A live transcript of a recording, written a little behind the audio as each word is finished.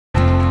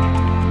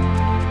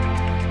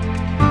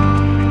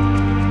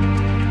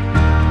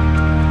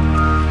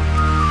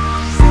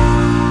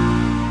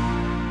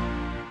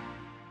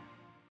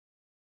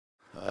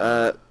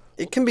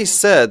It can be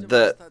said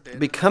that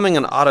becoming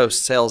an auto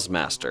sales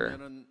master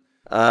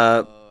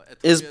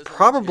is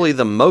probably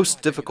the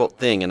most difficult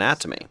thing in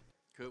Atomy.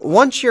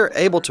 Once you're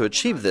able to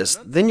achieve this,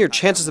 then your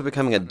chances of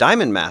becoming a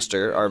diamond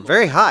master are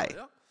very high.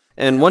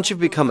 And once you've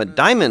become a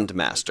diamond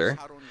master,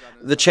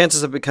 the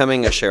chances of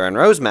becoming a Sharon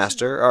Rose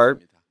master are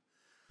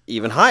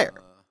even higher.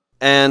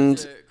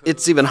 And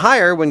it's even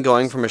higher when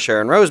going from a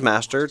Sharon Rose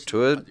master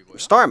to a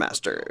star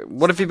master.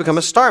 What if you become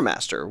a star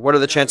master? What are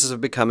the chances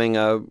of becoming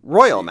a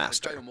royal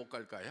master?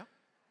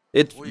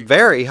 It's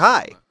very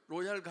high.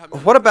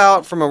 What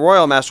about from a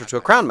royal master to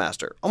a crown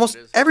master? Almost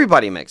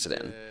everybody makes it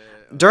in.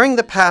 During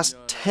the past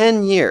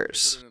 10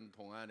 years,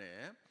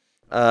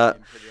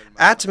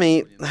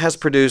 Atomy has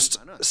produced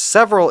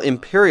several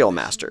imperial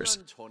masters.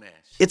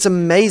 It's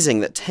amazing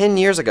that 10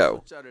 years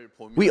ago,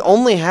 we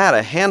only had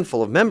a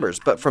handful of members,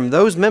 but from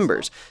those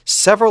members,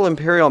 several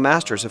imperial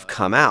masters have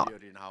come out.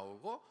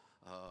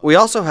 We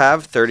also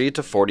have 30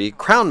 to 40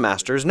 crown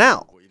masters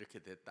now.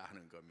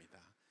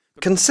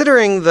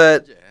 Considering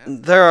that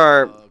there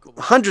are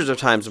hundreds of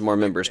times more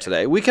members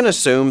today, we can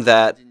assume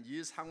that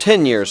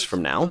 10 years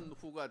from now,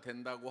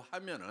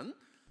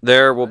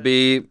 there will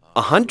be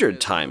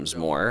 100 times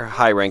more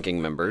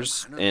high-ranking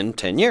members in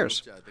 10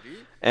 years.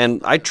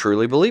 And I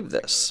truly believe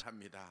this.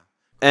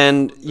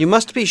 And you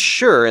must be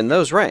sure in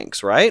those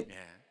ranks, right?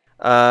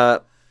 I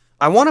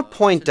want to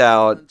point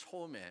out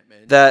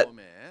that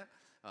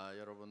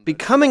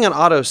becoming an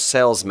auto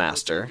sales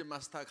master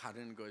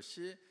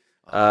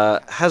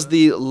has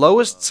the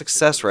lowest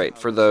success rate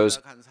for those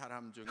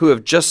who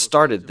have just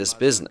started this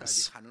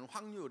business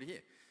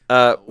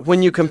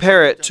when you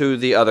compare it to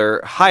the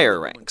other higher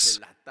ranks.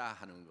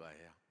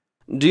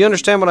 Do you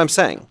understand what I'm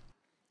saying?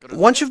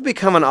 Once you've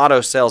become an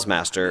auto sales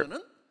master,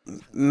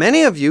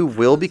 many of you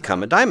will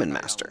become a diamond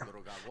master,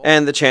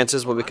 and the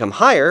chances will become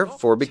higher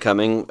for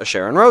becoming a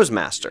Sharon Rose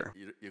master.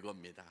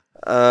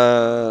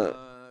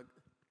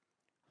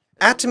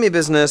 Atomy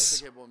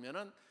business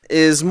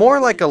is more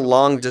like a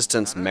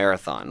long-distance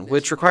marathon,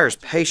 which requires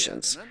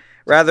patience,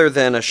 rather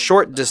than a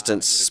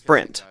short-distance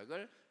sprint.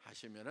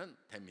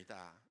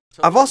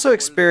 I've also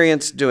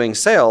experienced doing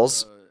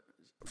sales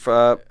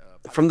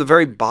from the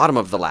very bottom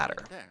of the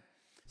ladder.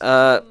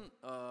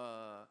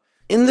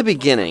 In the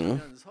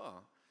beginning,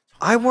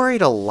 I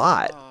worried a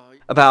lot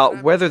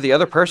about whether the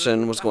other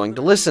person was going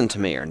to listen to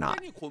me or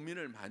not.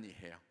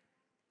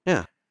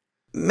 Yeah.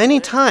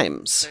 Many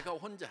times,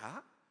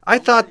 I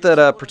thought that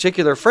a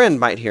particular friend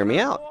might hear me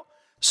out.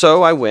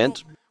 So I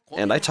went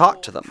and I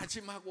talked to them.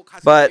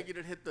 But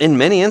in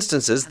many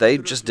instances, they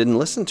just didn't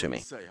listen to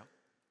me.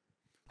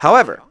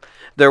 However,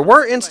 there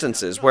were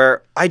instances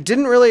where I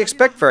didn't really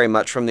expect very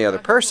much from the other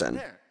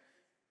person.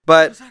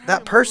 But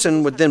that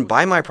person would then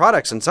buy my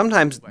products, and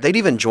sometimes they'd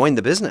even join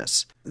the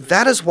business.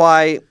 That is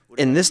why,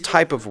 in this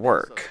type of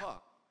work,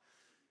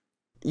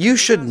 you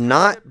should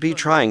not be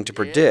trying to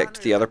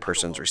predict the other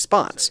person's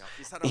response.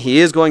 He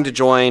is going to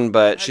join,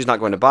 but she's not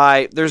going to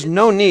buy. There's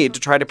no need to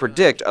try to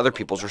predict other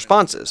people's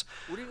responses.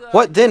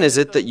 What then is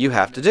it that you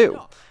have to do?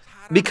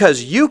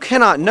 Because you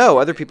cannot know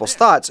other people's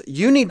thoughts,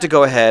 you need to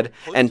go ahead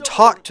and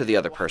talk to the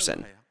other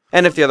person.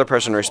 And if the other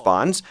person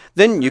responds,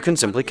 then you can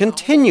simply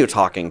continue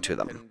talking to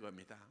them.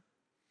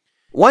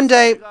 One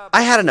day,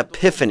 I had an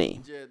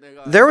epiphany.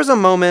 There was a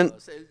moment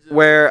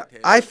where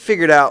I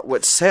figured out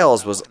what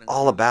sales was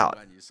all about.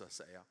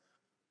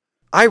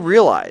 I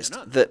realized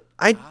that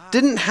I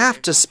didn't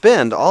have to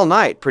spend all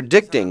night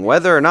predicting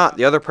whether or not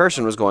the other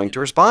person was going to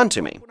respond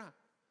to me.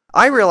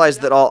 I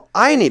realized that all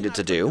I needed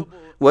to do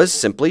was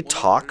simply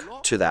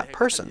talk to that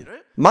person.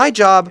 My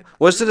job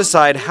was to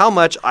decide how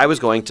much I was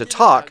going to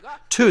talk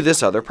to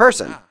this other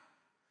person.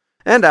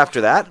 And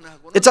after that,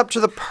 it's up to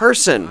the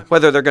person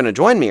whether they're going to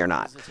join me or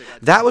not.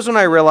 That was when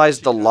I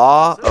realized the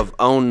law of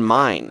own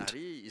mind.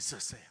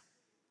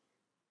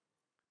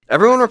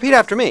 Everyone repeat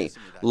after me.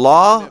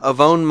 Law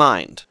of own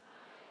mind.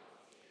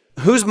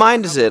 Whose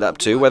mind is it up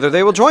to whether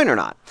they will join or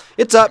not?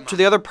 It's up to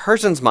the other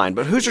person's mind,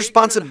 but whose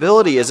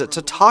responsibility is it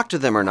to talk to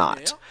them or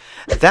not?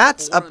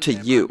 That's up to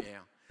you.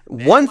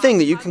 One thing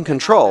that you can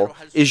control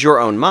is your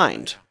own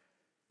mind.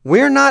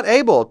 We're not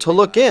able to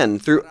look in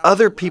through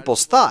other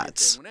people's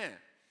thoughts.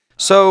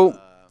 So,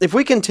 if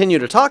we continue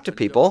to talk to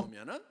people,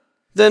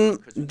 then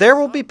there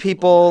will be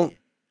people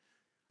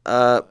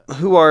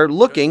who are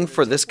looking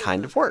for this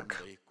kind of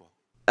work.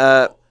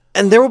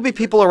 And there will be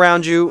people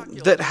around you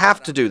that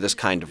have to do this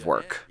kind of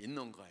work.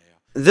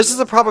 This is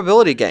a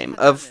probability game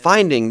of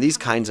finding these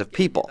kinds of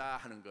people.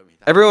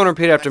 Everyone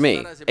repeat after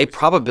me. A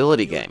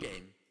probability game.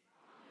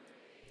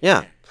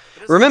 Yeah.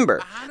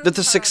 Remember that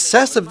the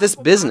success of this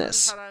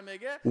business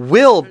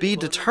will be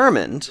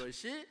determined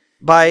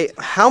by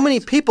how many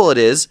people it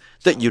is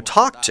that you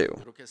talk to.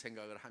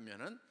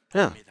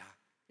 Yeah.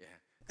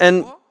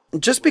 And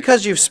just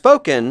because you've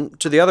spoken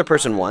to the other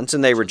person once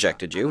and they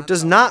rejected you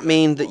does not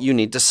mean that you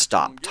need to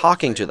stop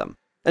talking to them.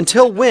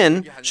 Until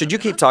when should you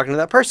keep talking to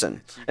that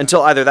person?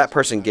 Until either that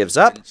person gives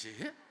up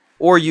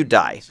or you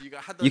die.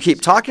 You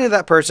keep talking to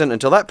that person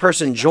until that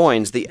person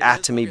joins the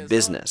Atomy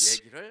business.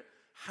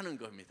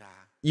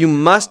 You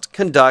must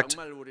conduct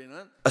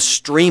a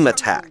stream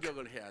attack.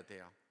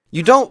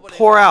 You don't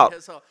pour out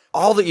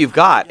all that you've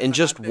got in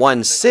just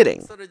one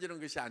sitting,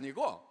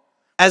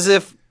 as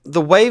if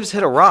the waves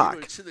hit a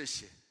rock.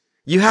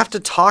 You have to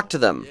talk to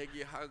them,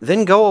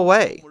 then go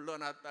away.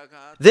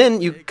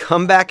 Then you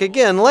come back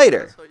again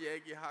later.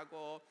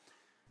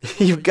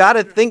 You've got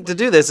to think to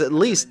do this at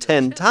least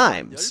 10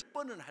 times.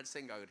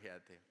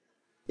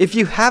 If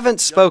you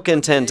haven't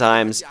spoken 10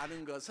 times,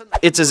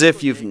 it's as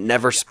if you've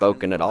never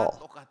spoken at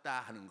all.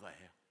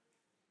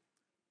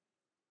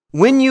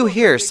 When you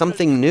hear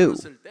something new,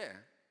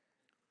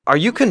 are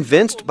you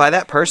convinced by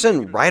that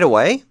person right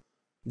away?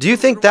 Do you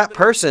think that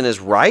person is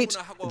right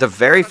the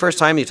very first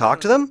time you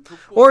talk to them?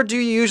 Or do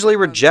you usually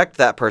reject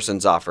that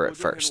person's offer at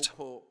first?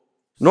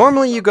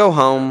 Normally you go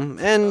home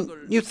and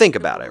you think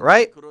about it,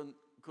 right?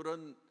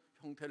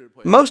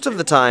 Most of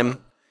the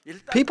time,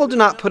 people do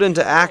not put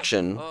into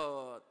action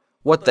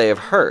what they have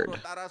heard.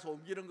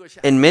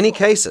 In many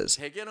cases,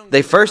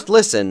 they first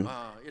listen,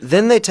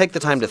 then they take the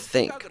time to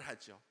think.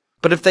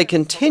 But if they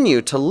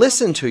continue to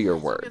listen to your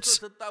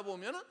words,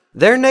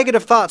 their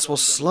negative thoughts will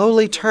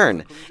slowly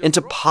turn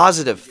into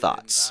positive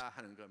thoughts.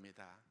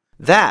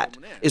 That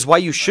is why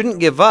you shouldn't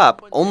give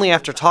up only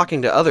after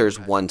talking to others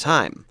one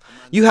time.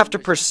 You have to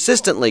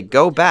persistently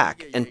go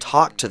back and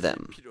talk to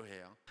them.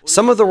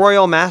 Some of the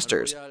royal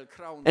masters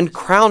and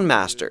crown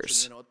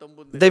masters,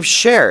 they've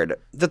shared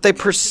that they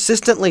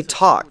persistently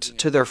talked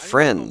to their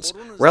friends,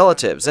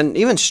 relatives, and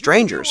even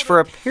strangers for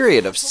a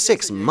period of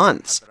 6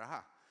 months.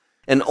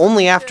 And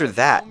only after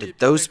that did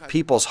those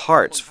people's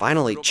hearts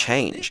finally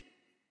change,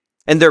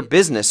 and their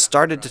business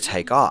started to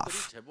take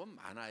off.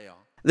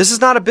 This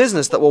is not a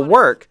business that will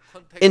work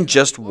in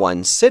just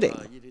one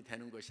sitting.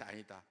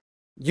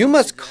 You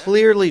must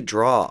clearly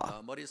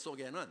draw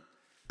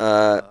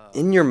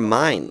in your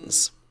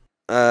minds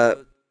the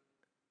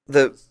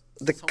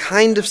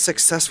kind of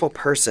successful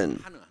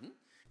person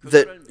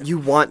that you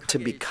want to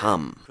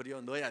become.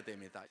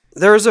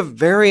 There is a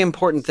very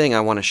important thing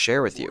I want to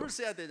share with you.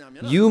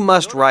 You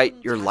must write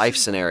your life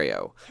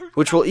scenario,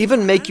 which will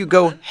even make you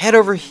go head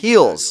over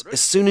heels as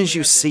soon as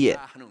you see it.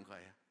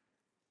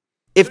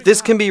 If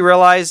this can be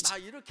realized,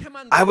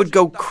 I would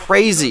go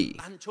crazy.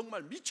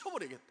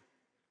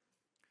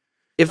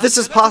 If this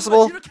is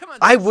possible,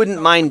 I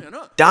wouldn't mind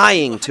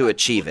dying to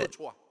achieve it.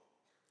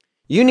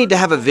 You need to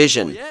have a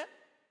vision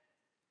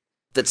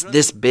that's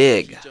this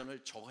big.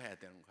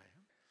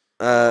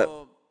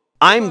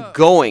 I'm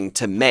going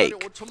to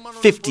make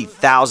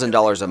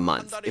 $50,000 a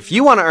month. If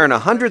you want to earn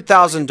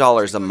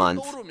 $100,000 a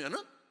month,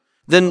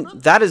 then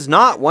that is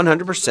not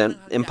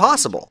 100%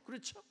 impossible.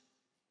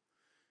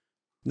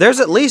 There's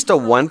at least a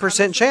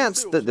 1%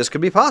 chance that this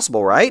could be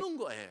possible, right?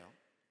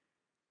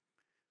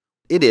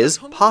 It is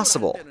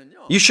possible.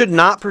 You should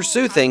not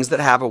pursue things that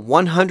have a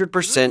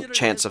 100%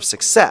 chance of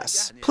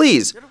success.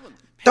 Please,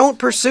 don't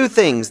pursue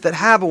things that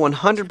have a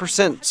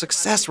 100%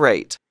 success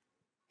rate.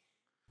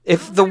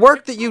 If the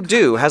work that you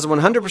do has a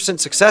 100%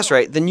 success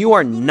rate, then you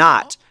are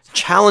not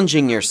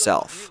challenging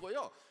yourself.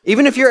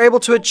 Even if you're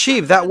able to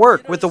achieve that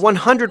work with a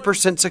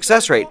 100%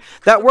 success rate,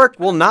 that work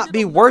will not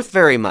be worth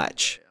very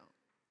much.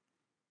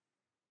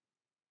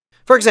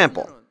 For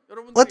example,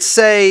 let's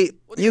say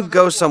you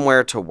go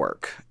somewhere to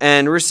work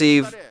and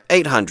receive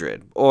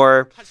 $800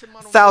 or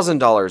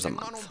 $1,000 a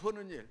month.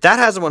 That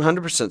has a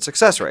 100%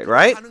 success rate,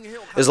 right?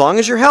 As long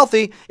as you're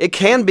healthy, it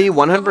can be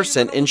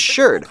 100%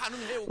 insured.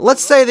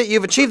 Let's say that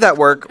you've achieved that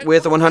work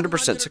with a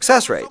 100%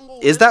 success rate.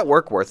 Is that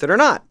work worth it or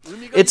not?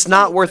 It's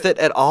not worth it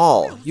at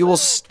all. You will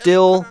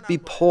still be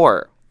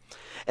poor.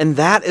 And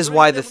that is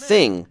why the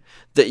thing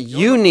that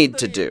you need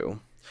to do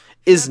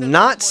is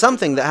not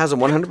something that has a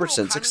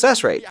 100%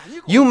 success rate.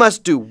 You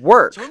must do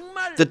work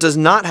that does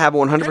not have a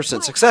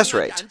 100% success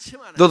rate,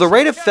 though the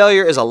rate of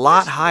failure is a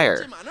lot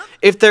higher.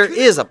 If there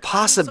is a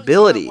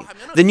possibility,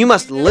 then you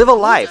must live a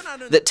life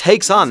that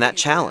takes on that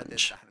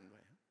challenge.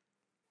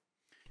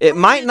 It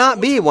might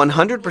not be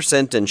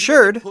 100%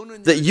 insured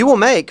that you will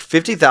make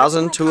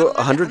 $50,000 to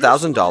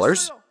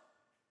 $100,000.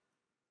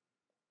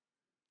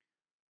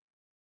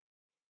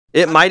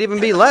 It might even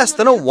be less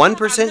than a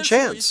 1%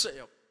 chance.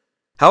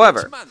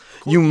 However,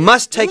 you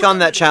must take on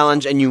that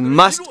challenge and you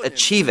must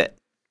achieve it.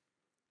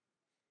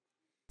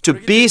 To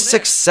be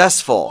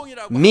successful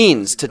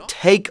means to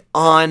take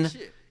on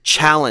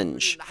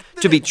challenge.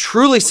 To be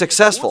truly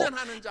successful,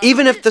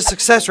 even if the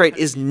success rate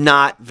is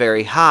not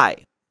very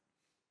high.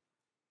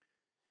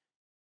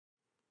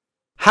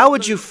 How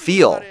would you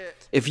feel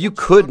if you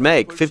could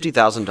make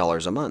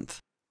 $50,000 a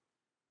month?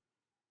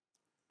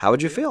 How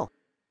would you feel?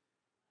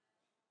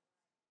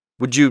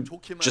 Would you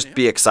just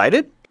be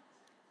excited?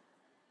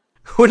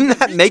 Wouldn't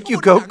that make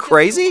you go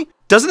crazy?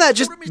 Doesn't that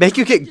just make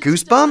you get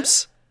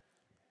goosebumps?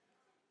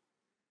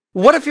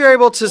 What if you're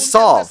able to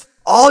solve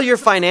all your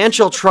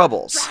financial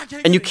troubles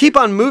and you keep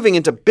on moving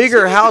into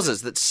bigger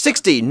houses that's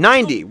 60,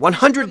 90,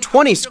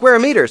 120 square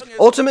meters?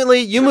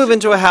 Ultimately, you move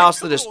into a house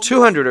that is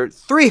 200 or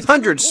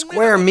 300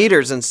 square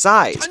meters in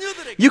size.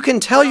 You can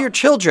tell your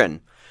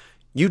children,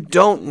 You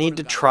don't need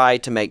to try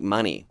to make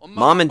money.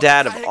 Mom and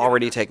Dad have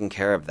already taken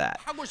care of that.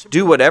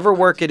 Do whatever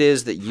work it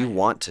is that you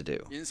want to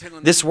do.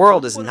 This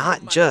world is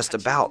not just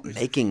about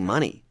making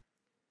money.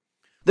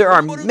 There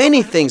are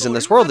many things in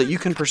this world that you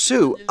can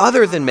pursue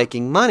other than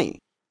making money.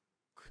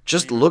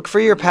 Just look for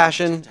your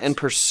passion and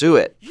pursue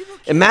it.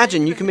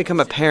 Imagine you can become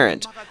a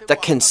parent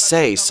that can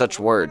say such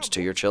words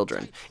to your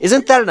children.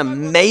 Isn't that an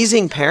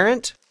amazing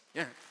parent?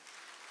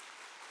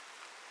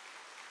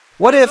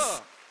 What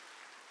if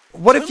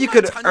you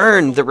could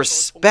earn the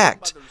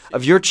respect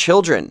of your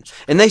children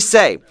and they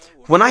say,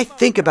 when I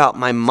think about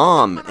my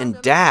mom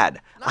and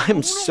dad,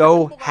 I'm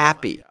so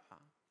happy.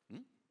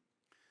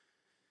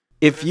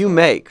 If you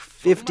make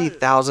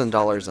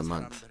 $50,000 a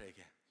month,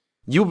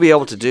 you'll be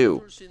able to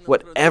do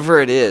whatever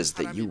it is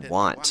that you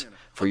want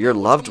for your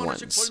loved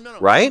ones,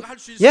 right?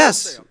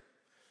 Yes,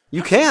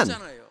 you can.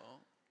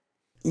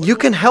 You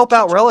can help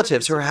out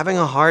relatives who are having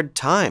a hard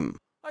time.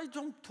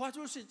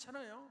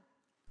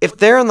 If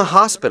they're in the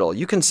hospital,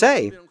 you can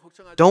say,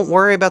 don't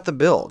worry about the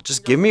bill.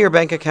 Just give me your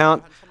bank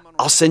account.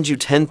 I'll send you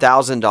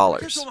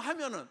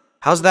 $10,000.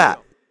 How's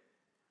that?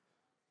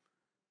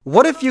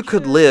 What if you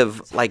could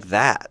live like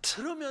that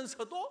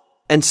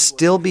and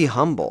still be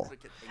humble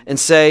and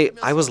say,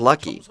 I was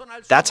lucky.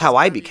 That's how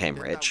I became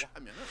rich.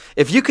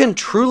 If you can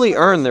truly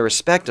earn the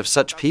respect of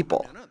such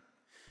people,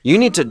 you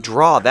need to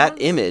draw that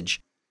image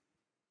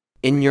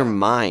in your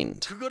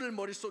mind.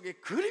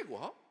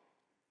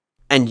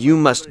 And you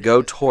must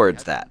go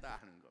towards that.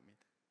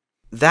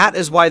 That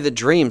is why the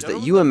dreams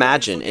that you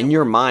imagine in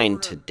your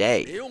mind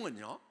today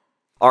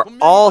are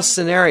all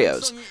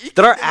scenarios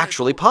that are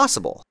actually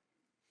possible.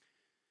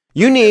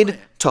 You need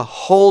to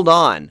hold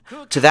on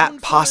to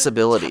that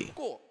possibility.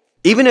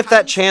 Even if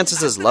that chance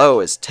is as low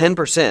as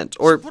 10%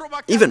 or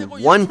even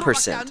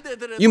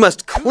 1%, you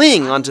must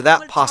cling onto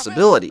that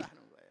possibility.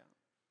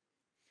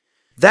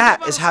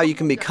 That is how you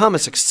can become a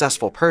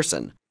successful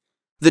person.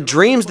 The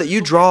dreams that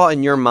you draw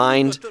in your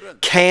mind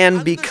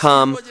can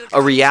become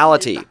a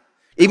reality.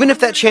 Even if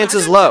that chance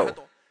is low,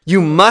 you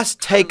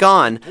must take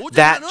on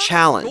that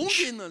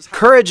challenge.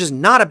 Courage is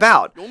not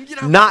about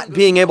not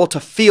being able to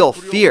feel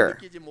fear.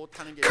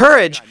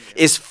 Courage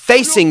is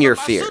facing your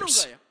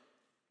fears.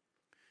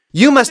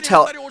 You must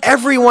tell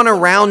everyone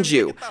around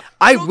you,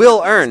 I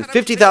will earn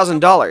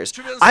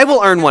 $50,000. I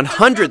will earn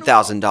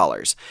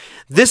 $100,000.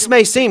 This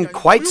may seem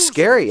quite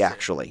scary,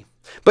 actually,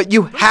 but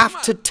you have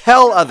to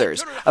tell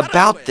others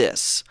about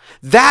this.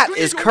 That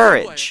is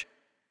courage.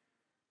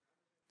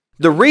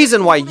 The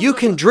reason why you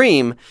can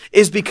dream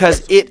is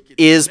because it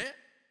is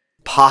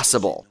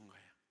possible.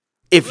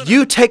 If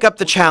you take up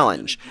the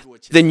challenge,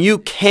 then you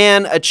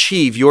can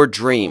achieve your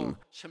dream.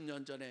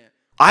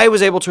 I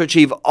was able to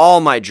achieve all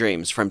my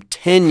dreams from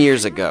 10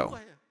 years ago.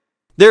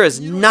 There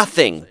is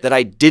nothing that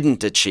I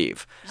didn't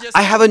achieve.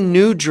 I have a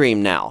new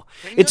dream now.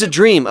 It's a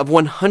dream of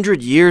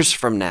 100 years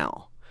from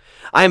now.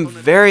 I am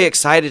very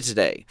excited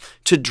today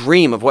to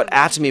dream of what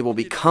Atomy will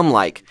become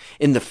like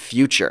in the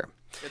future.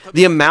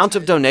 The amount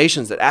of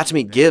donations that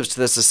Atomy gives to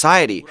the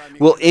society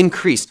will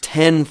increase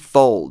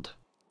tenfold.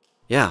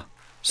 Yeah,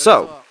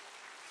 so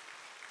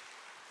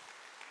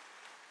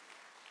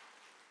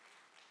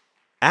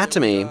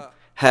Atomy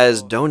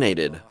has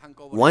donated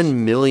 $1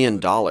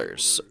 million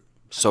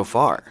so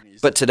far.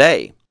 But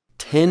today,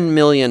 $10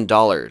 million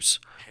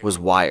was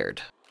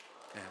wired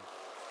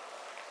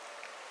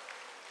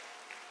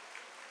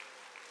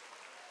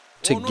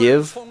to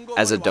give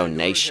as a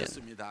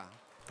donation.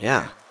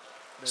 Yeah.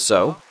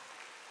 So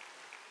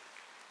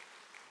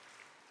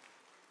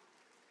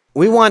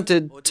we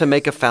wanted to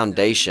make a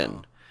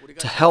foundation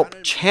to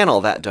help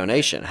channel that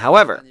donation.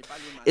 However,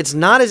 it's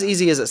not as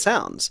easy as it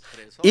sounds.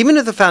 Even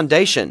if the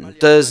foundation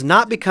does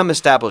not become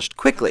established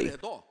quickly,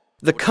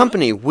 the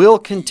company will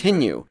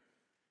continue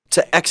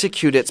to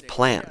execute its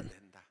plan.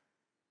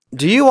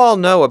 Do you all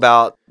know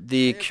about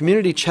the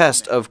Community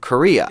Chest of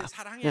Korea?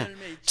 Yeah.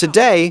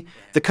 Today,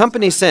 the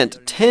company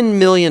sent $10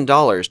 million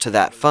to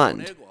that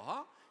fund.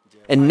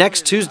 And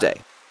next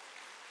Tuesday,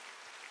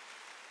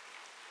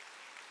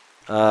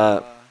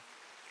 the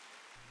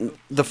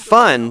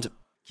fund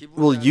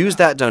will use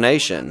that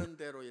donation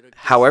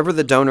however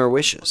the donor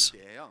wishes.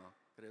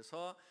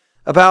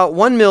 About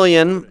 $1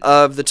 million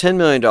of the $10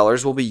 million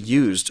will be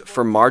used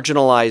for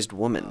marginalized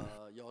women.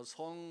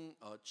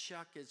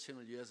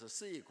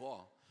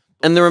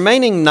 And the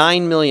remaining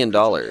 $9 million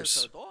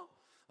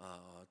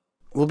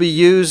will be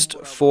used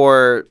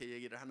for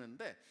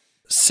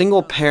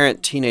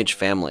single-parent teenage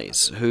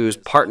families whose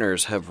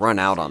partners have run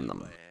out on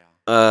them.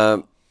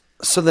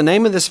 So the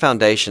name of this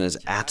foundation is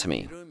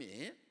Atomy,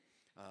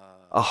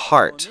 a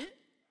heart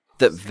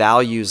that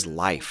values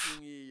life.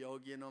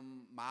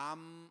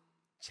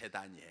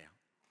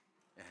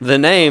 The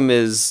name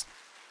is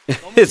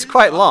it's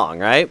quite long,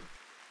 right?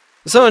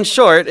 So in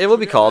short, it will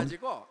be called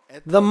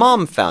the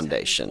Mom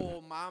Foundation.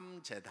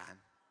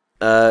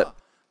 The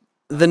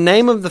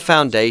name of the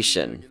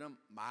foundation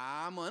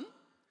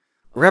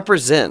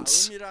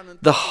represents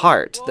the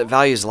heart that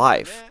values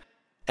life,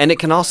 and it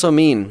can also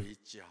mean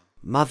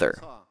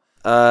mother.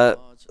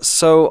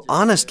 So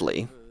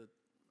honestly,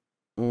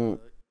 Mm,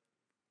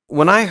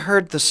 When I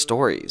heard the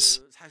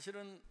stories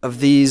of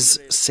these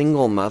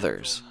single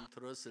mothers,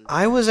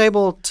 I was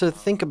able to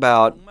think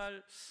about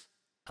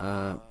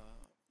uh,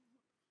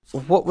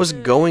 what was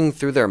going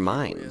through their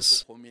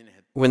minds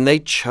when they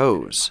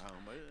chose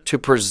to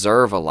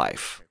preserve a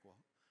life.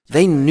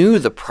 They knew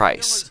the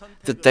price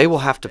that they will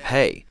have to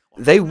pay.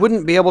 They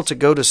wouldn't be able to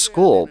go to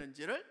school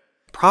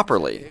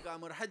properly.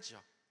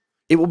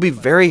 It will be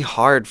very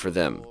hard for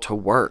them to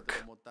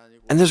work.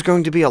 And there's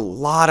going to be a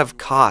lot of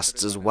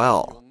costs as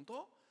well.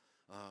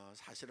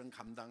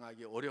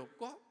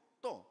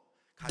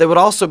 They would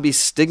also be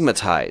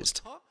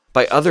stigmatized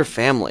by other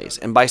families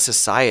and by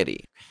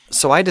society.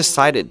 So I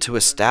decided to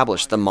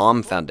establish the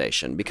Mom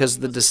Foundation because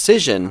the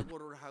decision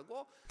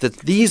that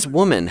these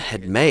women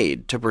had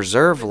made to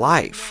preserve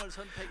life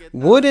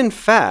would, in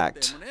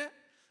fact,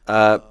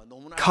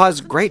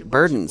 cause great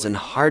burdens and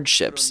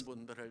hardships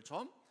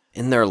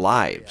in their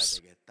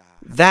lives.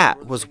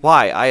 That was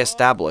why I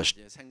established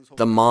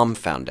the Mom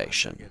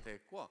Foundation.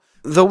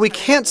 Though we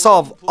can't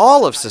solve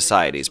all of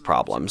society's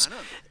problems,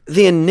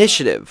 the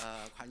initiative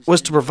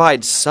was to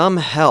provide some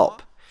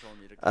help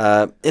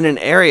in an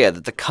area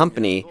that the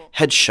company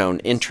had shown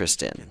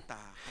interest in.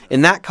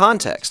 In that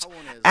context,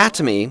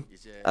 Atomy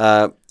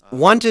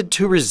wanted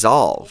to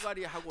resolve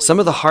some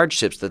of the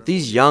hardships that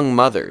these young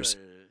mothers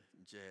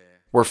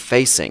were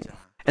facing.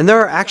 And there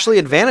are actually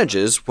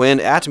advantages when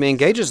Atomy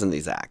engages in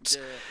these acts.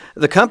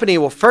 The company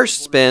will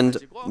first spend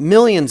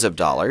millions of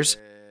dollars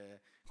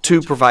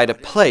to provide a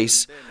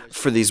place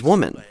for these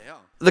women.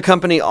 The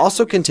company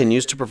also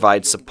continues to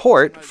provide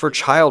support for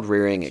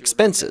child-rearing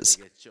expenses.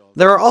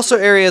 There are also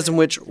areas in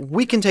which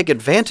we can take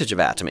advantage of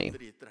Atomy.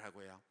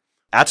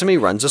 Atomy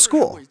runs a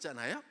school,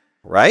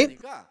 right?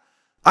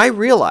 I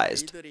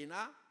realized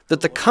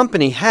that the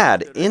company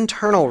had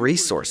internal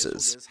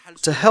resources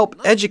to help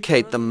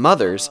educate the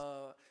mothers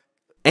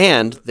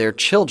and their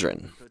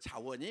children.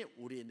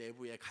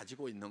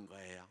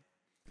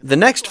 The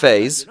next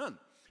phase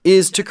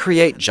is to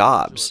create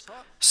jobs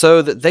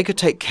so that they could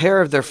take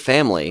care of their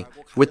family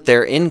with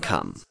their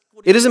income.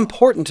 It is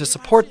important to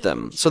support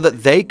them so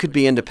that they could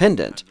be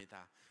independent.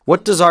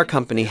 What does our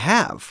company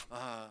have?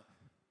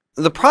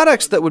 The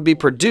products that would be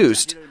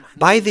produced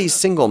by these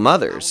single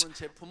mothers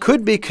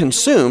could be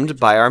consumed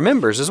by our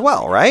members as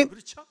well, right?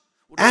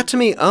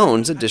 Atomy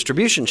owns a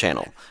distribution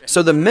channel,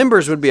 so the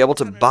members would be able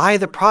to buy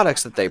the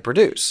products that they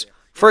produce.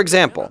 For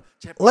example,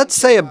 let's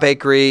say a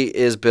bakery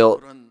is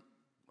built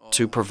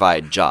to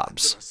provide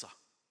jobs.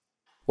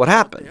 What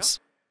happens?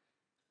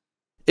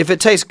 If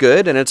it tastes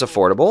good and it's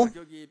affordable,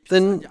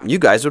 then you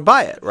guys would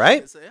buy it,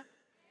 right?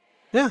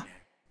 Yeah.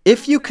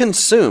 If you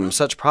consume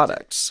such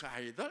products,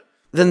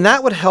 then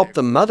that would help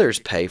the mothers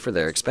pay for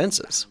their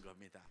expenses.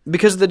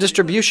 Because the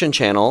distribution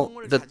channel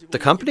that the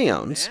company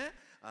owns,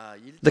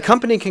 the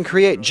company can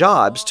create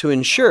jobs to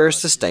ensure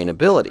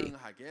sustainability.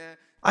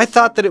 I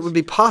thought that it would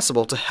be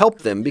possible to help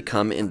them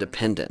become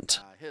independent.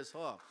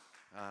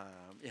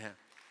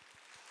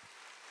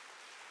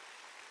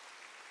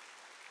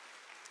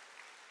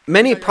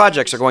 Many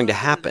projects are going to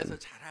happen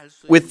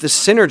with the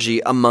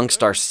synergy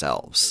amongst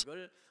ourselves.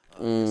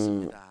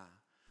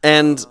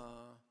 And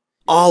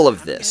all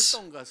of this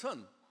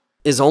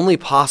is only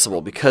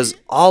possible because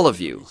all of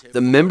you, the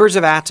members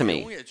of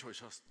Atomy,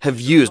 have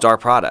used our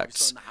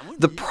products.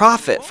 The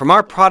profit from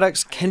our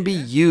products can be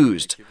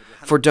used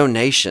for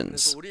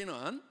donations.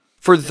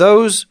 For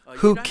those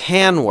who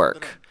can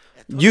work,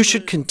 you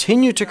should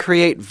continue to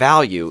create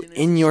value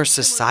in your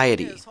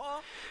society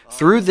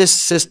through this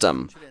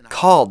system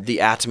called the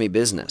Atomy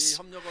business.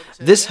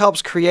 This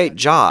helps create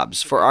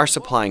jobs for our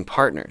supplying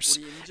partners.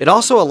 It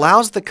also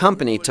allows the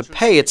company to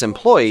pay its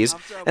employees,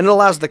 and it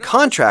allows the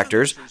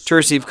contractors to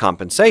receive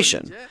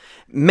compensation.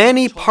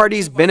 Many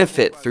parties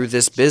benefit through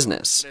this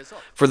business.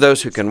 For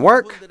those who can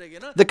work,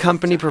 the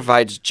company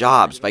provides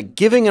jobs by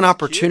giving an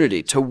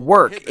opportunity to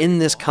work in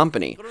this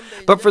company.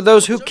 But for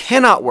those who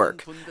cannot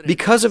work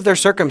because of their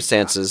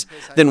circumstances,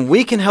 then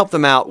we can help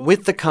them out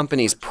with the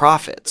company's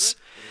profits.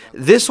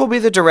 This will be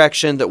the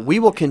direction that we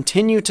will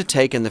continue to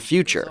take in the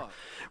future.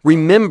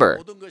 Remember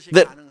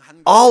that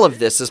all of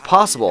this is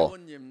possible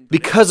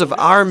because of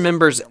our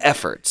members'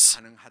 efforts.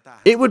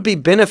 It would be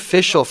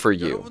beneficial for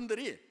you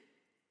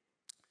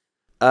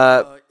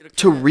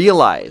to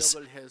realize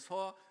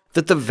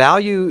that the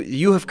value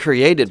you have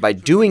created by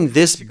doing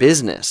this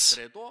business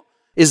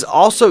is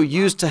also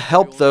used to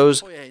help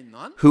those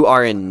who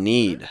are in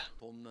need.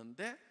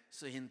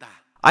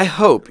 I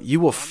hope you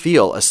will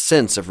feel a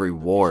sense of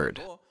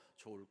reward.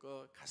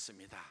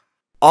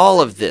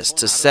 All of this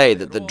to say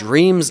that the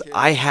dreams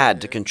I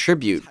had to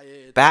contribute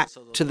back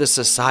to the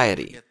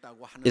society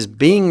is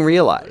being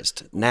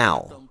realized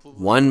now,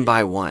 one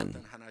by one.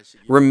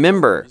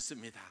 Remember,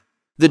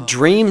 the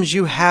dreams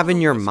you have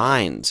in your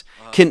minds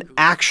can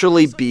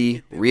actually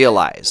be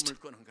realized.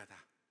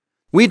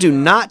 We do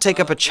not take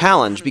up a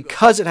challenge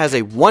because it has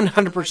a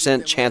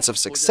 100% chance of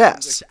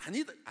success.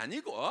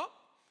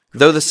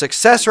 Though the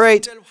success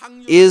rate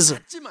is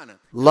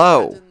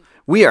low,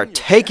 we are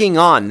taking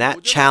on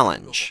that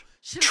challenge.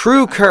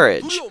 True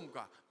courage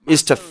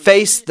is to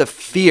face the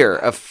fear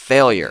of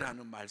failure.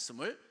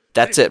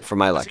 That's it for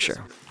my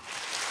lecture.